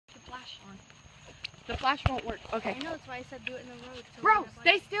flash. The flash won't work. Okay. I know, that's why I said do it in the road. So Bro,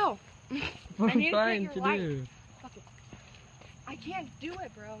 stay still. What I are need you to trying get to your light. do? Fuck it. I can't do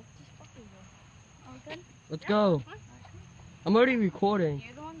it, bro. Just fucking go. Oh, good? Let's go. I'm already recording.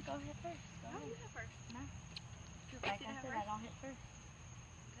 You're the one, go hit first. Go ahead. You hit first. No. Like I said, I don't hit first.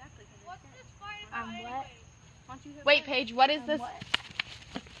 Exactly. What's this fight I'm about wet. anyway? Why don't you hit Wait, first? Paige, what is I'm this? wet.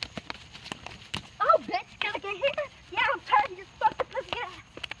 Oh, bitch, gotta get here. Yeah, I'm tired of your fucking pussy ass.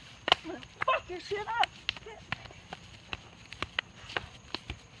 I'm gonna fuck your shit up.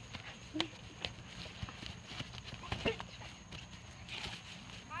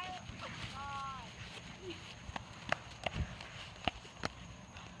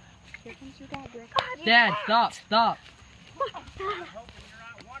 Here comes your dad, bro. Dad, stop, stop. I'm hoping you're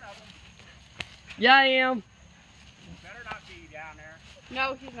not one of them. Yeah, I am. You better not be down there.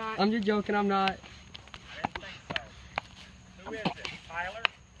 No, he's not. I'm just joking, I'm not. I didn't think so. Who is it? Tyler?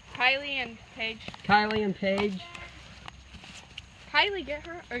 Kylie and Paige. Kylie and Paige. Kylie, get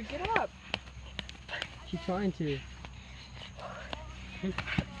her, or get up. She's trying to.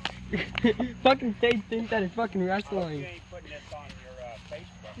 Fucking Paige thinks that it's fucking You wrestling. ain't putting this on your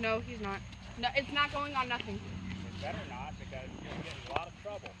Facebook. No, he's not. No, it's not going on nothing. You better not, because you'll get in a lot of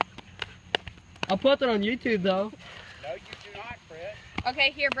trouble. I'll put it on YouTube though. No, you do not, Chris.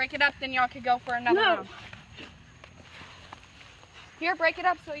 Okay, here, break it up, then y'all could go for another No. round. Here, break it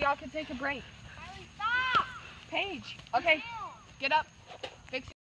up so y'all can take a break. Kylie, stop! Paige, okay, get up. Fix